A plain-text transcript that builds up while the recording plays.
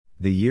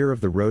The year of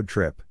the road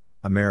trip,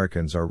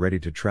 Americans are ready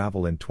to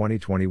travel in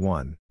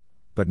 2021,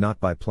 but not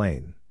by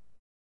plane.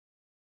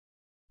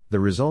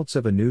 The results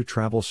of a new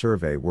travel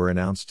survey were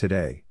announced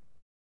today.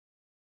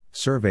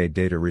 Survey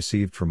data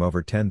received from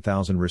over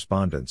 10,000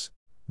 respondents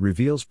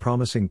reveals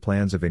promising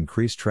plans of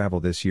increased travel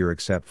this year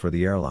except for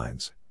the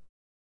airlines.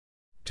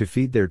 To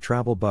feed their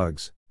travel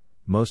bugs,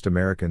 most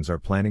Americans are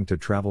planning to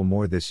travel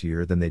more this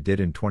year than they did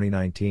in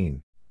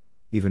 2019,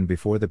 even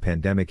before the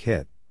pandemic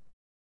hit.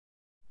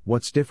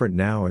 What's different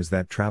now is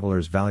that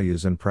travelers'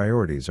 values and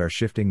priorities are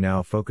shifting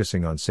now,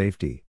 focusing on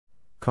safety,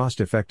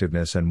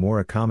 cost-effectiveness and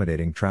more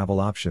accommodating travel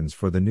options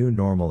for the new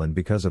normal, and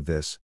because of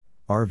this,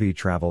 RV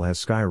travel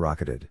has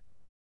skyrocketed.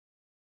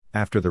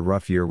 After the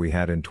rough year we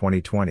had in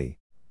 2020,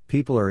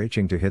 people are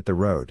itching to hit the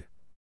road.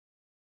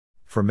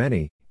 For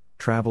many,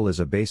 travel is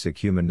a basic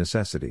human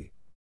necessity.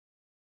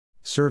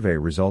 Survey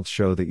results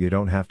show that you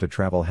don't have to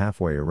travel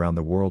halfway around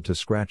the world to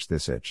scratch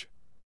this itch.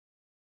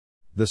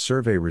 The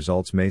survey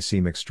results may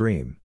seem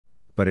extreme,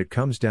 but it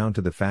comes down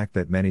to the fact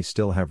that many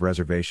still have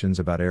reservations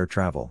about air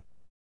travel.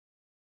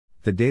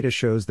 The data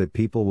shows that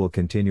people will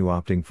continue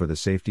opting for the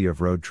safety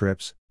of road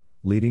trips,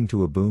 leading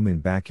to a boom in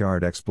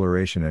backyard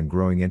exploration and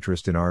growing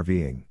interest in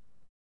RVing.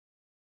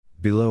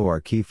 Below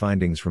are key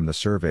findings from the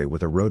survey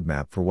with a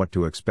roadmap for what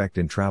to expect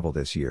in travel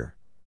this year.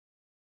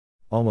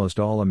 Almost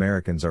all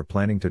Americans are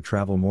planning to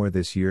travel more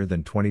this year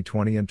than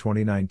 2020 and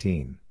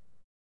 2019.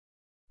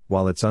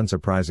 While it's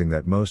unsurprising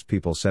that most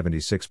people,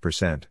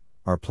 76%,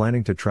 are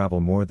planning to travel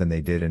more than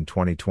they did in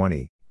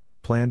 2020,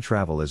 planned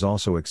travel is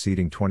also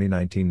exceeding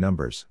 2019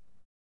 numbers.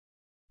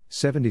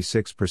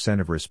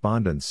 76% of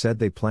respondents said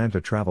they plan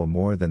to travel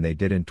more than they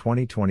did in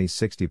 2020.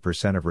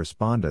 60% of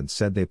respondents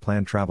said they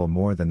plan travel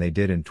more than they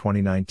did in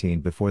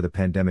 2019 before the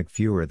pandemic.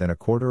 Fewer than a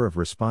quarter of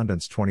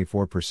respondents,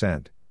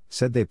 24%,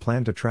 said they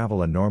plan to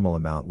travel a normal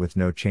amount with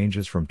no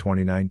changes from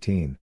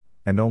 2019,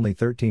 and only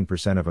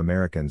 13% of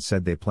Americans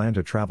said they plan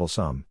to travel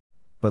some,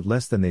 but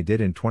less than they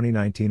did in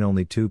 2019.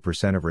 Only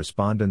 2% of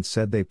respondents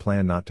said they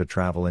plan not to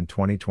travel in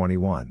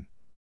 2021.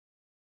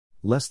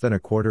 Less than a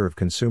quarter of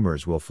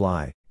consumers will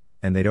fly,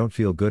 and they don't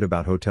feel good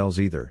about hotels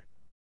either.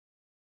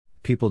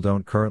 People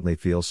don't currently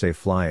feel safe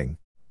flying,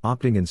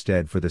 opting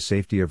instead for the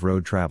safety of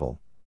road travel.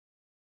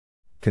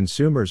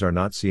 Consumers are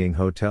not seeing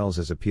hotels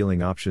as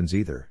appealing options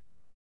either.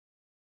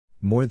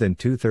 More than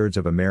two-thirds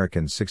of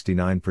Americans,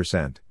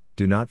 69%,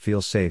 do not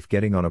feel safe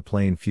getting on a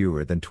plane.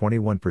 Fewer than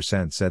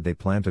 21% said they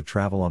plan to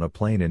travel on a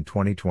plane in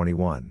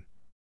 2021.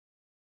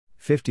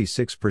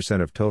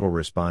 56% of total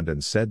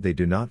respondents said they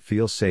do not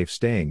feel safe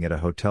staying at a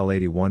hotel.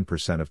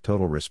 81% of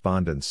total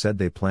respondents said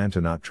they plan to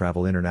not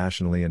travel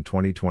internationally in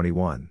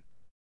 2021.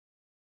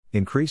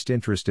 Increased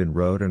interest in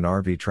road and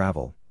RV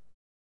travel.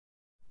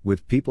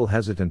 With people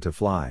hesitant to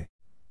fly,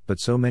 but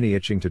so many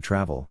itching to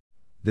travel,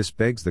 this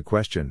begs the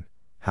question,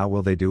 how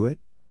will they do it?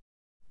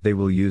 They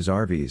will use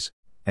RVs,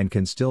 and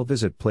can still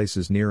visit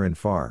places near and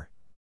far.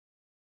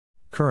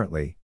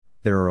 Currently,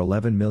 there are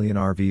 11 million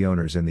RV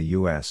owners in the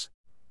U.S.,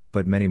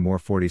 but many more,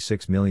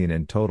 46 million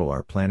in total,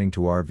 are planning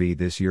to RV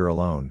this year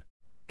alone,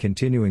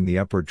 continuing the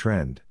upward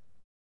trend.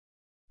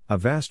 A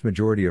vast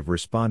majority of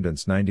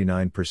respondents,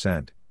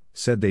 99%,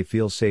 said they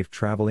feel safe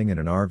traveling in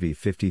an RV.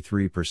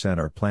 53%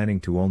 are planning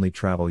to only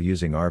travel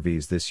using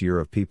RVs this year.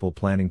 Of people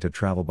planning to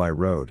travel by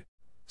road,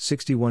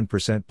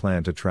 61%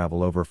 plan to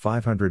travel over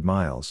 500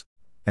 miles,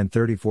 and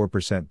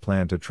 34%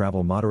 plan to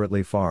travel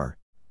moderately far,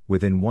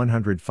 within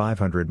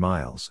 100-500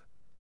 miles.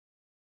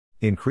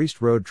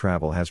 Increased road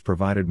travel has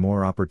provided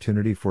more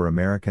opportunity for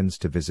Americans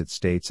to visit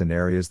states and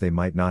areas they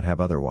might not have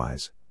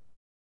otherwise.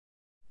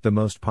 The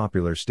most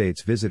popular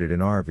states visited in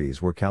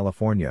RVs were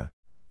California,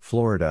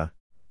 Florida,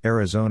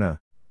 Arizona,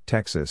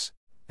 Texas,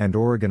 and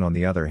Oregon. On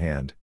the other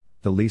hand,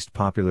 the least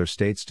popular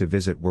states to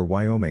visit were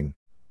Wyoming,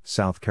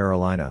 South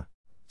Carolina,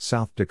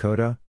 South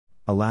Dakota,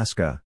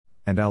 Alaska,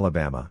 and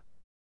Alabama.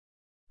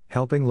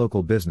 Helping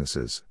local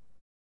businesses.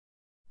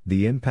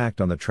 The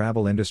impact on the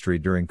travel industry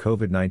during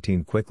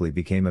COVID-19 quickly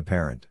became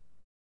apparent.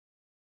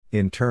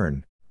 In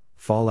turn,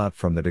 fallout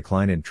from the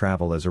decline in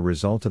travel as a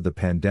result of the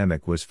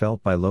pandemic was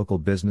felt by local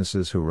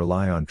businesses who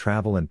rely on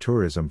travel and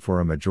tourism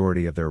for a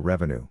majority of their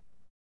revenue.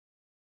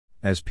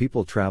 As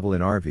people travel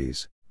in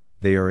RVs,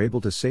 they are able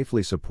to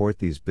safely support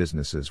these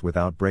businesses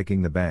without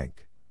breaking the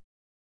bank.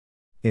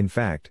 In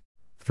fact,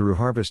 through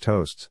Harvest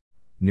Hosts,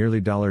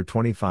 nearly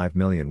 $25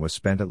 million was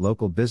spent at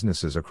local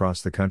businesses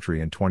across the country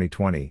in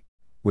 2020,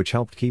 which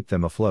helped keep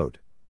them afloat.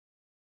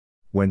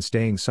 When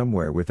staying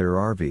somewhere with their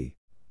RV,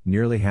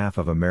 nearly half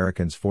of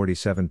Americans,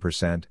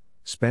 47%,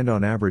 spend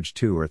on average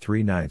 2 or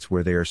 3 nights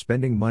where they are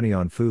spending money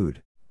on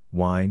food,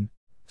 wine,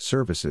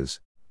 services,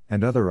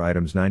 and other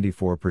items.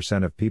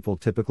 94% of people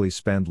typically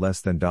spend less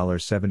than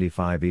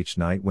 $75 each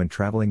night when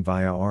traveling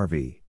via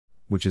RV,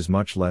 which is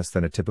much less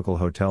than a typical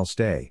hotel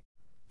stay,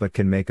 but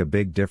can make a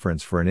big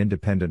difference for an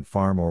independent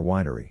farm or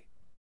winery.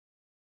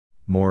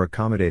 More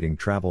accommodating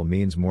travel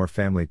means more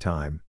family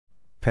time,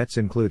 pets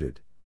included.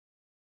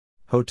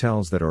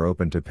 Hotels that are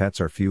open to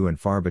pets are few and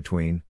far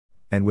between,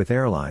 and with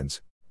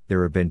airlines,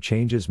 there have been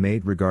changes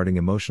made regarding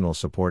emotional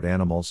support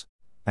animals,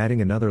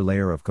 adding another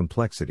layer of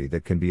complexity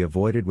that can be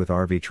avoided with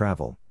RV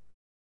travel.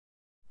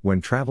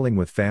 When traveling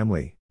with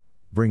family,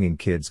 bringing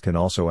kids can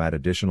also add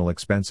additional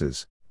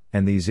expenses,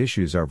 and these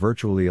issues are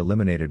virtually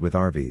eliminated with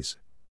RVs.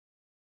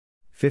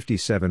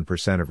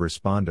 57% of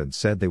respondents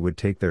said they would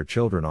take their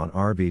children on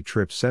RV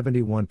trips.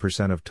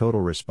 71% of total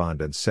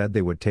respondents said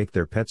they would take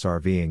their pets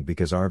RVing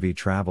because RV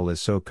travel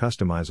is so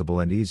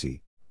customizable and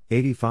easy.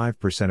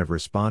 85% of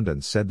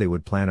respondents said they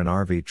would plan an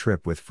RV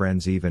trip with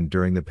friends even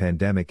during the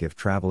pandemic if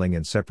traveling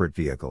in separate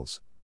vehicles.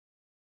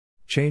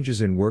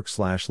 Changes in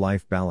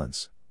work/life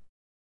balance.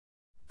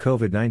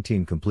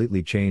 COVID-19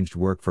 completely changed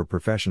work for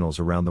professionals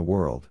around the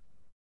world.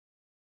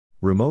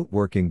 Remote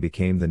working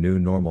became the new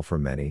normal for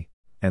many,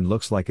 and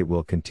looks like it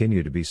will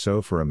continue to be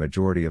so for a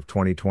majority of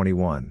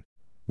 2021,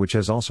 which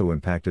has also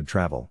impacted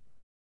travel.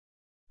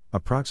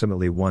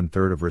 Approximately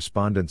one-third of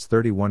respondents,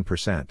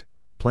 31%,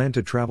 plan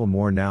to travel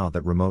more now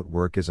that remote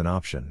work is an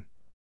option.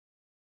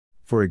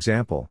 For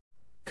example,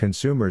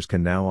 consumers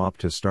can now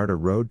opt to start a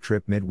road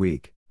trip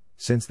midweek,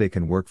 since they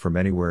can work from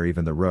anywhere,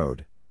 even the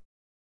road.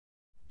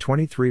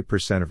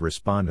 23% of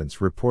respondents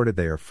reported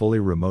they are fully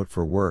remote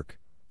for work.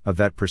 Of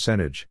that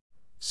percentage,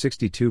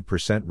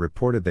 62%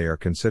 reported they are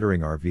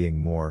considering RVing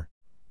more,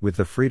 with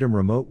the freedom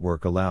remote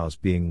work allows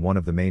being one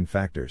of the main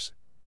factors.